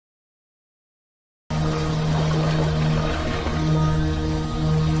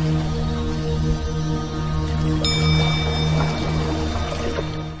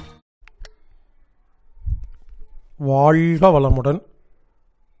வாழ்க வளமுடன்.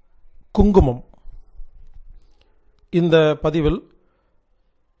 குங்குமம். இந்த பதிவில்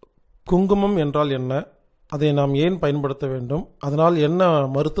குங்குமம் என்றால் என்ன, அதை நாம் ஏன் பயன்படுத்த வேண்டும், அதனால் என்ன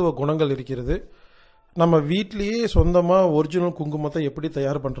மருத்துவ குணங்கள் இருக்கிறது, நம்ம வீட்டிலேயே சொந்தமாக ஒரிஜினல் குங்குமத்தை எப்படி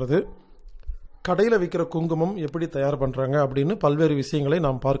தயார் பண்ணுறது, கடையில் விற்கிற குங்குமம் எப்படி தயார் பண்ணுறாங்க அப்படின்னு பல்வேறு விஷயங்களை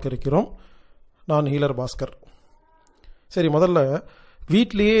நாம் பார்க்க இருக்கிறோம். நான் ஹீலர் பாஸ்கர். சரி, முதல்ல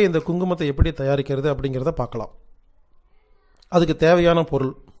வீட்டிலேயே இந்த குங்குமத்தை எப்படி தயாரிக்கிறது அப்படிங்கிறத பார்க்கலாம். அதுக்கு தேவையான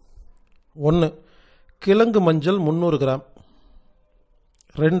பொருள்: 1. கிழங்கு மஞ்சள் 300 கிராம்.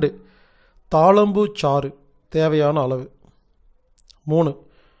 2. தாளம்பூ சாறு தேவையான அளவு. 3.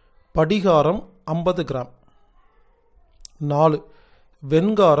 படிகாரம் 50 கிராம். 4.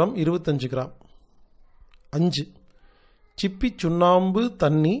 வெண்காரம் 25 கிராம். 5. சிப்பி சுண்ணாம்பு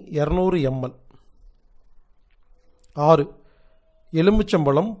தண்ணி 200 ml. 6.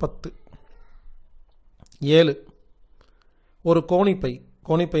 எலுமிச்சம்பழம் 10. 7. ஒரு கோணிப்பை,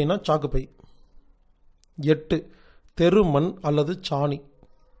 கோணிப்பைனா சாக்குப்பை. 8. தெரு மண் அல்லது சாணி.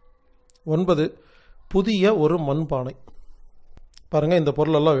 9. புதிய ஒரு மண்பானை. பாருங்க, இந்த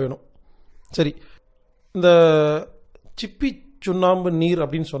பொருளெல்லாம் வேணும். சரி, இந்த சிப்பி சுண்ணாம்பு நீர்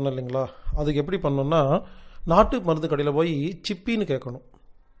அப்படின்னு சொன்னேன் இல்லைங்களா, அதுக்கு எப்படி பண்ணணும்னா, நாட்டு மருந்து கடையில் போய் சிப்பின்னு கேட்கணும்.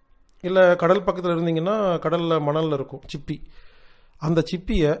 இல்லை கடல் பக்கத்தில் இருந்தீங்கன்னா கடலில் மணலில் இருக்கும் சிப்பி. அந்த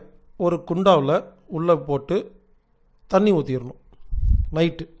சிப்பியை ஒரு குண்டாவில் உள்ளே போட்டு தண்ணி ஊற்றிடணும்.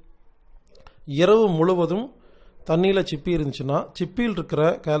 நைட்டு இரவு முழுவதும் தண்ணியில் சிப்பி இருந்துச்சுன்னா சிப்பியில் இருக்கிற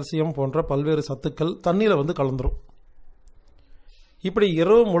கால்சியம் போன்ற பல்வேறு சத்துக்கள் தண்ணியில் வந்து கலந்துரும். இப்படி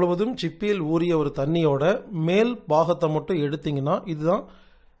இரவு முழுவதும் சிப்பியில் ஊறிய ஒரு தண்ணியோட மேல் பாகத்தை மட்டும் எடுத்திங்கன்னா இதுதான்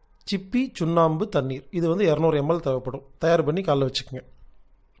சிப்பி சுண்ணாம்பு தண்ணீர். இது வந்து 200 ml தேவைப்படும். தயார் பண்ணி காலைல வச்சுக்கோங்க.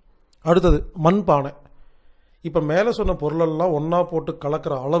 அடுத்தது மண்பானை. இப்போ மேலே சொன்ன பொருளெல்லாம் ஒன்றா போட்டு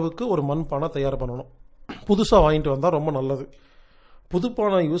கலக்கிற அளவுக்கு ஒரு மண்பானை தயார் பண்ணணும். புதுசாக வாங்கிட்டு வந்தால் ரொம்ப நல்லது.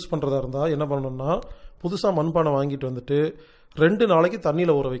 புதுப்பானை யூஸ் பண்ணுறதா இருந்தால் என்ன பண்ணணும்னா, புதுசாக மண்பானை வாங்கிட்டு வந்துட்டு 2 நாளைக்கு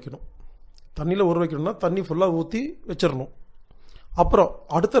தண்ணியில் ஊற வைக்கணும். தண்ணியில் ஊற வைக்கணும்னா தண்ணி ஃபுல்லாக ஊற்றி வச்சிடணும். அப்புறம்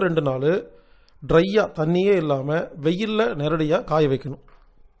அடுத்த 2 நாள் ட்ரையாக தண்ணியே இல்லாமல் வெயிலில் நேரடியாக காய வைக்கணும்.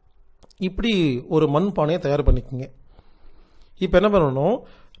 இப்படி ஒரு மண்பானையை தயார் பண்ணிக்கோங்க. இப்போ என்ன பண்ணணும்,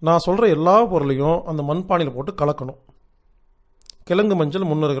 நான் சொல்கிற எல்லா பொருளையும் அந்த மண்பானையில் போட்டு கலக்கணும். கிழங்கு மஞ்சள்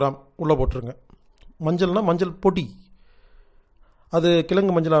 300 கிராம் உள்ளே போட்டுருங்க. மஞ்சள்னா மஞ்சள் பொடி. அது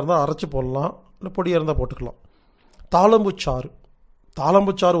கிழங்கு மஞ்சளாக இருந்தால் அரைச்சி போடலாம், இல்லை பொடியாக இருந்தால் போட்டுக்கலாம். தாளம்பூச்சாறு.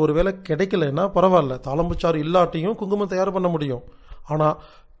 தாளம்பூச்சாறு ஒருவேளை கிடைக்கலன்னா பரவாயில்ல, தாளம்பூச்சாறு இல்லாட்டியும் குங்குமம் தயார் பண்ண முடியும். ஆனால்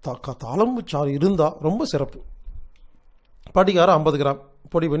தாளம்பூச்சாறு இருந்தால் ரொம்ப சிறப்பு. படிகாரம் 50 கிராம்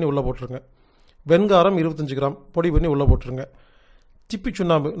பொடி பண்ணி உள்ளே போட்டுருங்க. வெண்காரம் 25 கிராம் பொடி பண்ணி உள்ளே போட்டுருங்க. சிப்பி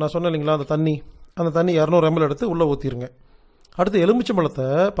சுண்ணாம்பு நான் சொன்னேன் இல்லைங்களா, அந்த தண்ணி 200 ml எடுத்து உள்ளே ஊற்றிடுங்க. அடுத்து எலுமிச்சம்பழத்தை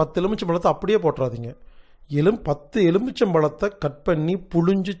 10 எலுமிச்சம்பழத்தை அப்படியே போட்டுறாதீங்க. 10 எலுமிச்சம்பழத்தை கட் பண்ணி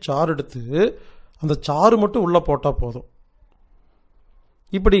புழிஞ்சு சாறு எடுத்து அந்த சாறு மட்டும் உள்ளே போட்டால் போதும்.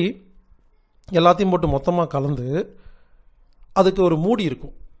 இப்படி எல்லாத்தையும் போட்டு மொத்தமாக கலந்து அதுக்கு ஒரு மூடி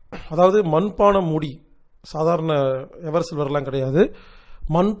இருக்கும். அதாவது மண்பானை மூடி, சாதாரண எவர் சில்வர்லாம் கிடையாது,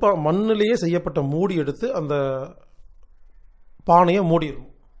 மண்ணிலேயே செய்யப்பட்ட மூடி எடுத்து அந்த பானையை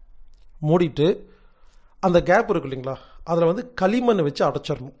மூடிடணும். மூடிட்டு அந்த கேப் இருக்கு இல்லைங்களா, அதில் வந்து களிமண் வச்சு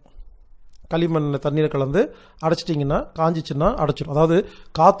அடைச்சிடணும். களிமண் தண்ணீரை கலந்து அடைச்சிட்டிங்கன்னா காஞ்சிச்சுன்னா அடைச்சிடும். அதாவது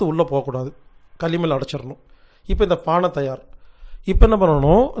காற்று உள்ளே போகக்கூடாது, களிமண் அடைச்சிடணும். இப்போ இந்த பானை தயார். இப்போ என்ன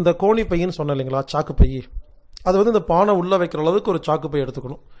பண்ணணும், இந்த கோணி பையின்னு சொன்னேன் இல்லைங்களா, சாக்கு பை, அது வந்து இந்த பானை உள்ளே வைக்கிற அளவுக்கு ஒரு சாக்கு பை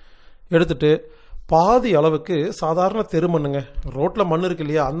எடுத்துக்கணும். எடுத்துட்டு பாதி அளவுக்கு சாதாரண தெருமண்ணுங்க, ரோட்டில் மண் இருக்கு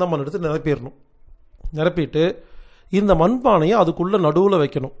இல்லையா, அந்த மண் எடுத்து நிரப்பிடணும். நிரப்பிட்டு இந்த மண்பானையை அதுக்குள்ளே நடுவில்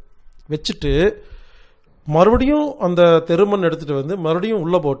வைக்கணும். வச்சுட்டு மறுபடியும் அந்த தெருமண் எடுத்துகிட்டு வந்து மறுபடியும்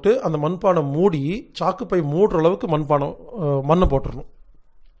உள்ளே போட்டு அந்த மண்பானை மூடி சாக்குப்பை மூடுற அளவுக்கு மண்ணை போட்டுடணும்.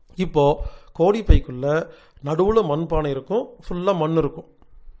 இப்போது கோணிப்பைக்குள்ளே நடுவில் மண்பானை இருக்கும், ஃபுல்லாக மண் இருக்கும்.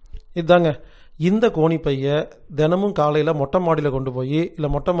 இதுதாங்க. இந்த கோணிப்பையை தினமும் காலையில் மொட்டை மாடியில் கொண்டு போய், இல்லை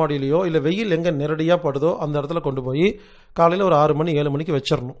மொட்டை மாடியிலையோ இல்லை வெயில் எங்கே நேரடியாக படுதோ அந்த இடத்துல கொண்டு போய் காலையில் ஒரு 6 மணி 7 மணிக்கு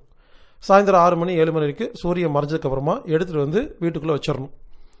வச்சிடணும். சாயந்தரம் 6 மணி 7 மணி வரைக்கும் சூரியன் மறைஞ்சதுக்கப்புறமா எடுத்துகிட்டு வந்து வீட்டுக்குள்ளே வச்சிடணும்.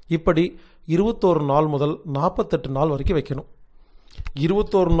 இப்படி 21 நாள் முதல் 48 நாள் வரைக்கும் வைக்கணும்.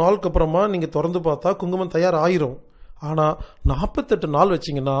 21 நாளுக்கு அப்புறமா நீங்கள் திறந்து பார்த்தா குங்குமம் தயார் ஆயிரும். ஆனால் 48 நாள்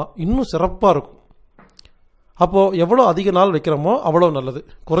வச்சிங்கன்னா இன்னும் சிறப்பாக இருக்கும். அப்போது எவ்வளோ அதிக நாள் வைக்கிறோமோ அவ்வளோ நல்லது.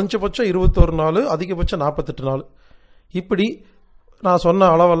 குறைஞ்சபட்சம் 21 நாள், அதிகபட்சம் 48 நாள். இப்படி நான் சொன்ன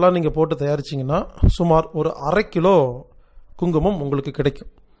அளவெல்லாம் நீங்கள் போட்டு தயாரிச்சிங்கன்னா சுமார் ஒரு 1/2 கிலோ குங்குமம் உங்களுக்கு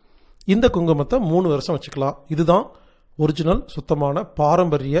கிடைக்கும். இந்த குங்குமத்தை 3 வருஷம் வச்சுக்கலாம். இதுதான் ஒரிஜினல் சுத்தமான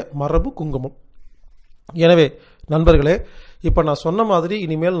பாரம்பரிய மரபு குங்குமம். எனவே நண்பர்களே, இப்போ நான் சொன்ன மாதிரி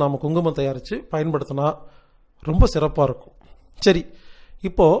இனிமேல் நாம் குங்குமம் தயாரித்து பயன்படுத்தினா ரொம்ப சிறப்பாக இருக்கும். சரி,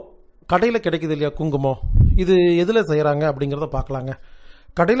 இப்போது கடையில் கிடைக்குது இல்லையா குங்குமம், இது எதில் செய்கிறாங்க அப்படிங்கிறத பார்க்கலாங்க.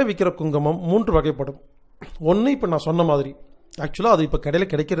 கடையில் விற்கிற குங்குமம் 3 வகைப்படும். ஒன்று இப்போ நான் சொன்ன மாதிரி, ஆக்சுவலாக அது இப்போ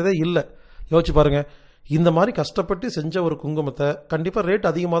கடையில் கிடைக்கிறதே இல்லை. யோசிச்சு பாருங்கள், இந்த மாதிரி கஷ்டப்பட்டு செஞ்ச ஒரு குங்குமத்தை கண்டிப்பாக ரேட்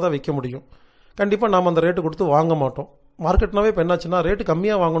அதிகமாக தான் விற்க முடியும். கண்டிப்பாக நாம் அந்த ரேட்டு கொடுத்து வாங்க மாட்டோம். மார்க்கெட்னாவே இப்போ என்னாச்சுன்னா ரேட்டு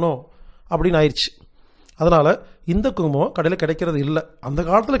கம்மியாக வாங்கணும் அப்படின்னு ஆயிடுச்சு. அதனால் இந்த குங்குமம் கடையில் கிடைக்கிறது இல்லை. அந்த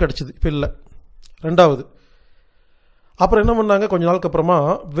காலத்தில் கிடைச்சிது, இப்போ இல்லை. ரெண்டாவது, அப்புறம் என்ன பண்ணாங்க, கொஞ்ச நாளுக்கு அப்புறமா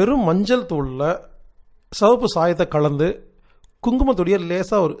வெறும் மஞ்சள் தூளில் சிவப்பு சாயத்தை கலந்து குங்குமத்துடைய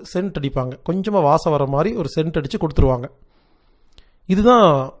லேசாக ஒரு சென்ட் அடிப்பாங்க. கொஞ்சமாக வாசம் வர மாதிரி ஒரு சென்ட் அடித்து கொடுத்துருவாங்க. இதுதான்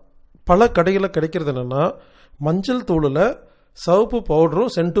பல கடைகளில் கிடைக்கிறது. என்னென்னா மஞ்சள் தூளில் சிவப்பு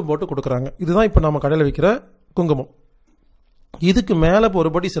பவுடரும் சென்ட்டும் போட்டு கொடுக்குறாங்க. இதுதான் இப்போ நம்ம கடையில் விற்கிற குங்குமம். இதுக்கு மேலே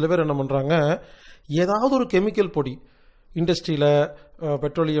ஒருபடி சில பேர் என்ன பண்ணுறாங்க, ஏதாவது ஒரு கெமிக்கல் பொடி, இண்டஸ்ட்ரியில்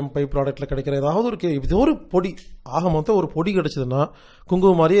பெட்ரோலியம் பைப் ப்ராடக்ட்டில் கிடைக்கிற ஏதோ ஒரு பொடி, ஆக மொத்தம் ஒரு பொடி கிடச்சிதுன்னா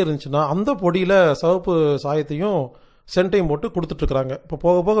குங்குமம் மாதிரியே இருந்துச்சுன்னா அந்த பொடியில் சிவப்பு சாயத்தையும் சென்ட்டையும் போட்டு கொடுத்துட்ருக்குறாங்க. இப்போ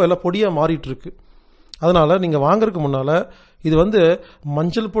போக போக எல்லாம் பொடியாக மாறிட்டுருக்கு. அதனால் நீங்கள் வாங்குறதுக்கு முன்னால் இது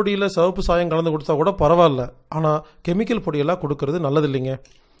மஞ்சள் பொடியில் சிவப்பு சாயம் கலந்து கொடுத்தா கூட பரவாயில்ல, ஆனால் கெமிக்கல் பொடியெல்லாம் கொடுக்கறது நல்லது இல்லைங்க.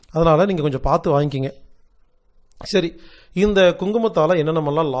 அதனால் நீங்கள் கொஞ்சம் பார்த்து வாங்கிக்கிங்க. சரி, இந்த குங்குமத்தால்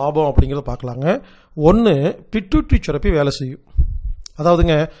என்னென்னமெல்லாம் லாபம் அப்படிங்கிறத பார்க்கலாங்க. ஒன்று, பிட்யூட்டரி சுரப்பி வேலை செய்யும்.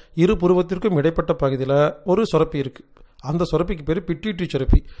 அதாவதுங்க, இரு புருவத்திற்கும் இடைப்பட்ட பகுதியில் ஒரு சுரப்பி இருக்குது. அந்த சுரப்பிக்கு பேர் பிட்யூட்டரி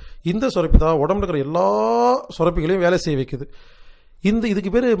சுரப்பி. இந்த சுரப்பி தான் உடம்புல இருக்கிற எல்லா சுரப்பிகளையும் வேலை செய்ய வைக்குது.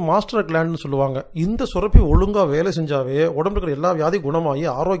 இதுக்கு பேர் மாஸ்டர் கிளாண்டுன்னு சொல்லுவாங்க. இந்த சுரப்பி ஒழுங்காக வேலை செஞ்சாவே உடம்புல இருக்கிற எல்லா வியாதியும் குணமாகி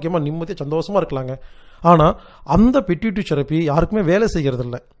ஆரோக்கியமாக நிம்மதியாக சந்தோஷமாக இருக்கலாங்க. ஆனால் அந்த பிட்யூட்டரி சுரப்பி யாருக்குமே வேலை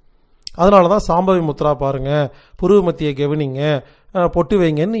செய்கிறதில்ல. அதனால தான் சாம்பவி முத்ரா பாருங்கள், புருவ மத்தியை கவனிங்க, பொட்டு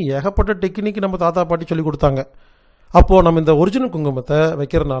வைங்கன்னு ஏகப்பட்ட டெக்னிக் நம்ம தாத்தா பாட்டி சொல்லி கொடுத்தாங்க. அப்போது நம்ம இந்த ஒரிஜினல் குங்குமத்தை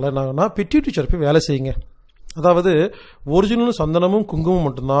வைக்கிறதுனால என்னன்னா பிட்யூட்டரி சுரப்பி வேலை செய்யுங்க. அதாவது ஒரிஜினல் சந்தனமும் குங்குமம்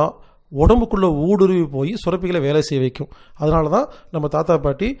மட்டும்தான் உடம்புக்குள்ளே ஊடுருவி போய் சுரப்பிகளை வேலை செய்ய வைக்கும். அதனால தான் நம்ம தாத்தா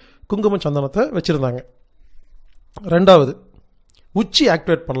பாட்டி குங்கும சந்தனத்தை வச்சுருந்தாங்க. ரெண்டாவது, உச்சி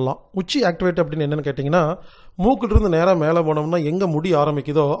ஆக்டிவேட் பண்ணலாம். உச்சி ஆக்டிவேட் அப்படின்னு என்னென்னு கேட்டிங்கன்னா, மூக்கிலிருந்து நேராக மேலே போனோம்னா எங்கே முடி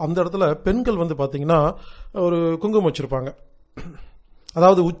ஆரம்பிக்குதோ அந்த இடத்துல பெண்கள் பார்த்திங்கன்னா ஒரு குங்குமம் வச்சுருப்பாங்க.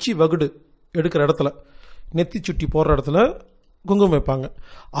 அதாவது உச்சி வகுடு எடுக்கிற இடத்துல, நெத்தி சுட்டி போடுற இடத்துல குங்குமம் வைப்பாங்க.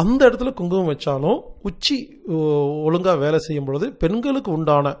 அந்த இடத்துல குங்குமம் வச்சாலும் உச்சி ஒழுங்காக வேலை செய்யும் பொழுது பெண்களுக்கு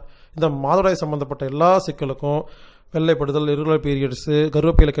உண்டான இந்த மாதவிடாய் சம்பந்தப்பட்ட எல்லா சிக்கலுக்கும், வெள்ளைப்படுதல், இர்ரெகுலர் பீரியட்ஸு,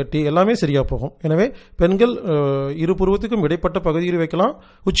 கர்ப்பப்பையில் கட்டி எல்லாமே சரியாக போகும். எனவே பெண்கள் இரு புருவத்துக்கும் இடைப்பட்ட பகுதியில் வைக்கலாம்,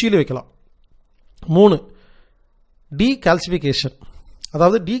 உச்சியில் வைக்கலாம். 3, டீகால்சிஃபிகேஷன்.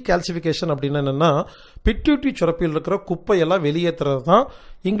 அதாவது டீகால்சிஃபிகேஷன் அப்படின்னா என்னென்னா, பிட்யூட்டரி சுரப்பியில் இருக்கிற குப்பையெல்லாம் வெளியேற்றுறது தான்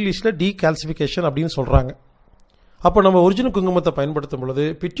இங்கிலீஷில் டீகால்சிஃபிகேஷன் அப்படின்னு சொல்கிறாங்க. அப்போ நம்ம ஒரிஜினல் குங்குமத்தை பயன்படுத்தும் பொழுது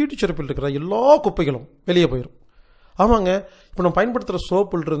பிட்யூட்டரி சுரப்பில் இருக்கிற எல்லா குப்பைகளும் வெளியே போயிடும். ஆமாங்க, இப்போ நம்ம பயன்படுத்துகிற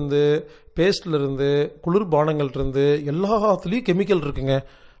சோப்புலேருந்து, பேஸ்ட்லேருந்து, குளிர்பானங்கள்லேருந்து எல்லாத்துலேயும் கெமிக்கல் இருக்குங்க.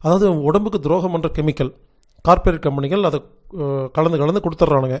 அதாவது உடம்புக்கு துரோகம் பண்ணுற கெமிக்கல் கார்பரேட் கம்பெனிகள் அதை கலந்து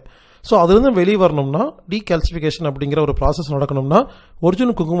கொடுத்துட்றானுங்க. ஸோ அதுலேருந்து வெளியே வரணும்னா டீகால்சிஃபிகேஷன் அப்படிங்கிற ஒரு ப்ராசஸ் நடக்கணும்னா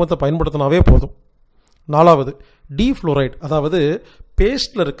ஒரிஜினல் குங்குமத்தை பயன்படுத்தினாவே போதும். 4வது, டீஃப்ளோரைடு. அதாவது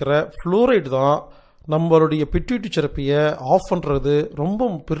பேஸ்ட்டில் இருக்கிற ஃப்ளோரைடு தான் நம்மளுடைய பிட்யூட்டரி சுரப்பியை ஆஃப் பண்ணுறது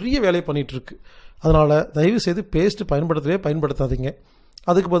ரொம்ப பெரிய வேலையை பண்ணிகிட்ருக்கு. அதனால் தயவுசெய்து பேஸ்ட்டு பயன்படுத்தாதீங்க.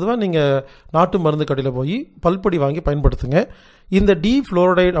 அதுக்கு பொதுவாக நீங்கள் நாட்டு மருந்து கடையில் போய் பல்பொடி வாங்கி பயன்படுத்துங்க. இந்த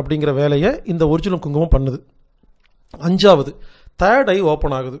டீஃப்ளோரைடு அப்படிங்கிற வேலையை இந்த ஒரிஜினல் குங்குமம் பண்ணுது. 5வது, தேர்ட் ஐ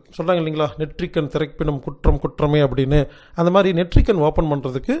ஓப்பன் ஆகுது. சொல்கிறாங்க இல்லைங்களா, நெட்ரிக்கன் திரைப்பினும் குற்றமே அப்படின்னு. அந்த மாதிரி நெட்ரிக்கன் ஓப்பன்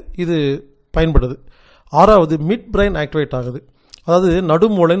பண்ணுறதுக்கு இது பயன்படுது. 6வது, மிட் பிரெயின் ஆக்டிவேட் ஆகுது. அதாவது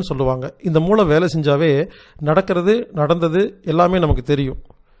நடுமூளைன்னு சொல்லுவாங்க. இந்த மூளை வேலை செஞ்சாவே நடந்தது எல்லாமே நமக்கு தெரியும்.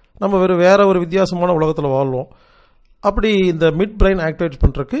 நம்ம வேறு ஒரு வித்தியாசமான உலகத்தில் வாழ்வோம். அப்படி இந்த மிட் பிரெயின் ஆக்டிவேட்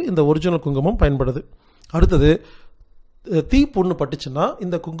பண்ணுறதுக்கு இந்த ஒரிஜினல் குங்குமம் பயன்படுது. அடுத்தது, தீப்புண்ணு பட்டுச்சுன்னா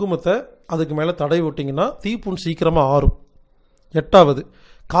இந்த குங்குமத்தை அதுக்கு மேலே தடவி விட்டிங்கன்னா தீப்புண் சீக்கிரமாக ஆறும். 8வது,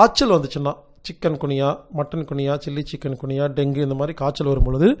 காய்ச்சல் வந்துச்சுன்னா, chicken குனியா, mutton குனியா, chilli chicken குனியா, dengue இந்த மாதிரி காய்ச்சல் வரும்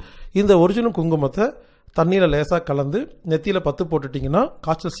பொழுது இந்த ஒரிஜினல் குங்குமத்தை தண்ணியில் லேசாக கலந்து நெத்தியில் 10 போட்டுட்டிங்கன்னா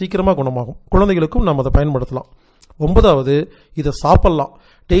காய்ச்சல் சீக்கிரமாக குணமாகும். குழந்தைகளுக்கும் நம்ம அதை பயன்படுத்தலாம். 9வது, இதை சாப்பிட்லாம்.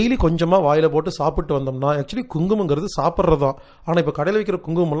 டெய்லி கொஞ்சமாக வாயில் போட்டு சாப்பிட்டு வந்தோம்னா, ஆக்சுவலி குங்குமங்கிறது சாப்பிட்றது தான். ஆனால் இப்போ கடையில் வைக்கிற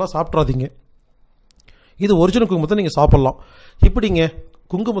குங்குமம்லாம் சாப்பிட்றாதீங்க. இது ஒரிஜினல் குங்குமத்தை நீங்கள் சாப்பிட்லாம். இப்படிங்க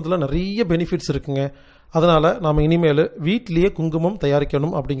குங்குமத்தில் நிறைய பெனிஃபிட்ஸ் இருக்குங்க. அதனால் நாம் இனிமேல் வீட்டிலேயே குங்குமம்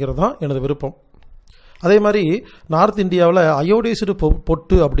தயாரிக்கணும் அப்படிங்கிறது தான் எனது விருப்பம். அதே மாதிரி நார்த் இந்தியாவில் அயோடைஸ்டு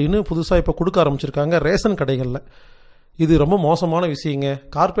பொட்டு அப்படின்னு புதுசாக இப்போ கொடுக்க ஆரம்பிச்சிருக்காங்க ரேஷன் கடைகளில். இது ரொம்ப மோசமான விஷயங்க.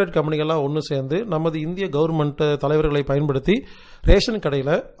 கார்ப்பரேட் கம்பெனிகள்லாம் ஒன்று சேர்ந்து நமது இந்திய கவர்மெண்ட் தலைவர்களை பயன்படுத்தி ரேஷன்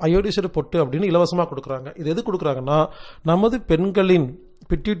கடையில் அயோடிசைடு பொட்டு அப்படின்னு இலவசமாக கொடுக்குறாங்க. இது எது கொடுக்குறாங்கன்னா, நமது பெண்களின்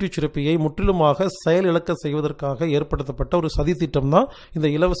பிட்யூட்டரி சுரப்பியை முற்றிலுமாக செயலிழக்க செய்வதற்காக ஏற்படுத்தப்பட்ட ஒரு சதி திட்டம் தான் இந்த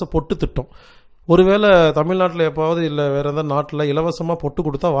இலவச பொட்டு திட்டம். ஒருவேளை தமிழ்நாட்டில் எப்பாவது இல்லை வேறு எந்த நாட்டில் இலவசமாக பொட்டு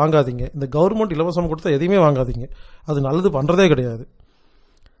கொடுத்தா வாங்காதீங்க. இந்த கவர்மெண்ட் இலவசம் கொடுத்தா எதையுமே வாங்காதீங்க. அது நல்லது பண்ணுறதே கிடையாது.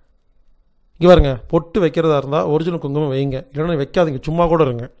 இங்கே பாருங்க, பொட்டு வைக்கிறதா இருந்தால் ஒரிஜினல் குங்குமம் வைங்க, இல்லைன்னா வைக்காதீங்க, சும்மா கூட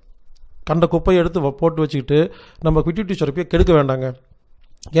இருங்க. கண்ட குப்பையை எடுத்து போட்டு வச்சுக்கிட்டு நம்ம பிட்யூட்டரி சுரப்பியை கெடுக்க வேண்டாங்க.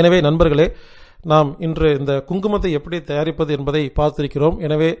 எனவே நண்பர்களே, நாம் இன்று இந்த குங்குமத்தை எப்படி தயாரிப்பது என்பதை பார்த்திருக்கிறோம்.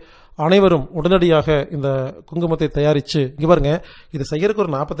 எனவே அனைவரும் உடனடியாக இந்த குங்குமத்தை தயாரித்து, இங்கே பாருங்க, இது செய்யறதுக்கு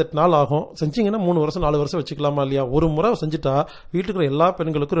ஒரு 48 நாள் ஆகும். செஞ்சிங்கன்னா 3 வருஷம் 4 வருஷம் வச்சுக்கலாமா இல்லையா? ஒரு முறை செஞ்சுட்டா வீட்டுக்கு எல்லா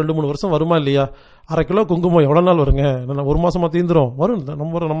பெண்களுக்கும் 2-3 வருஷம் வருமா இல்லையா? அரை கிலோ குங்குமம் எவ்வளோ நாள் வருங்க? ஒரு மாதமாக தீந்துரும், வரும்,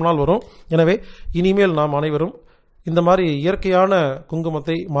 நம்ம நாள் வரும். எனவே இனிமேல் நாம் அனைவரும் இந்த மாதிரி இயற்கையான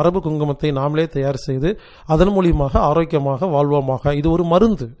குங்குமத்தை, மரபு குங்குமத்தை நாமளே தயார் செய்து அதன் மூலியமாக ஆரோக்கியமாக வாழ்வோமாக. இது ஒரு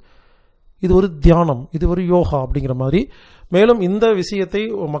மருந்து, இது ஒரு தியானம், இது ஒரு யோகா அப்படிங்கிற மாதிரி. மேலும் இந்த விஷயத்தை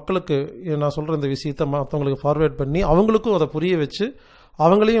மக்களுக்கு, நான் சொல்கிற இந்த விஷயத்தை மற்றவங்களுக்கு ஃபார்வேர்ட் பண்ணி அவங்களுக்கும் அதை புரிய வச்சு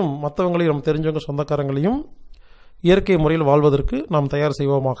அவங்களையும் மற்றவங்களையும் நம்ம தெரிஞ்சவங்க சொந்தக்காரங்களையும் இயற்கை முறையில் வாழ்வதற்கு நாம் தயார்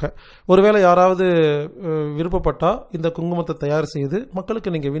செய்வோமாக. ஒருவேளை யாராவது விருப்பப்பட்டால் இந்த குங்குமத்தை தயார் செய்து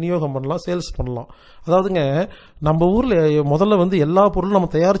மக்களுக்கு நீங்கள் விநியோகம் பண்ணலாம், சேல்ஸ் பண்ணலாம். அதாவதுங்க, நம்ம ஊரில் முதல்ல எல்லா பொருளும்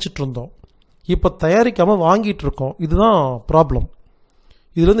நம்ம தயாரிச்சுட்டு இருந்தோம், இப்போ தயாரிக்காமல் வாங்கிட்டு இருக்கோம். இதுதான் ப்ராப்ளம்.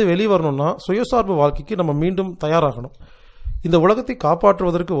 இதிலிருந்து வெளியே வரணும்னா சுயசார்பு வாழ்க்கைக்கு நம்ம மீண்டும் தயாராகணும். இந்த உலகத்தை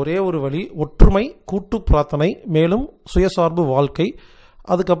காப்பாற்றுவதற்கு ஒரே ஒரு வழி ஒற்றுமை, கூட்டு பிரார்த்தனை, மேலும் சுயசார்பு வாழ்க்கை.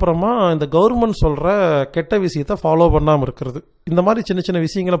 அதுக்கப்புறமா இந்த கவர்மெண்ட் சொல்கிற கெட்ட விஷயத்தை ஃபாலோ பண்ணாமல் இருக்கிறது. இந்த மாதிரி சின்ன சின்ன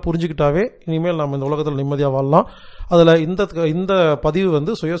விஷயங்களை புரிஞ்சுக்கிட்டாவே இனிமேல் நம்ம இந்த உலகத்தில் நிம்மதியாக வாழலாம். அதில் இந்த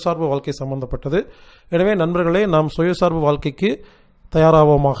பதிவு சுயசார்பு வாழ்க்கை சம்பந்தப்பட்டது. எனவே நண்பர்களே, நாம் சுயசார்பு வாழ்க்கைக்கு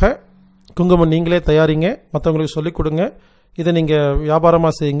தயாராவோமாக. குங்குமம் நீங்களே தயாரிங்க, மற்றவங்களுக்கு சொல்லிக் கொடுங்க. இதை நீங்கள்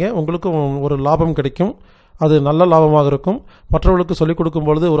வியாபாரமாக செய்யுங்க, உங்களுக்கும் ஒரு லாபம் கிடைக்கும். அது நல்ல லாபமாக இருக்கும். மற்றவர்களுக்கு சொல்லிக் கொடுக்கும்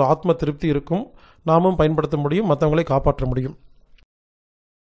பொழுது ஒரு ஆத்ம திருப்தி இருக்கும். நாமும் பயன்படுத்த முடியும், மற்றவங்களை காப்பாற்ற முடியும்.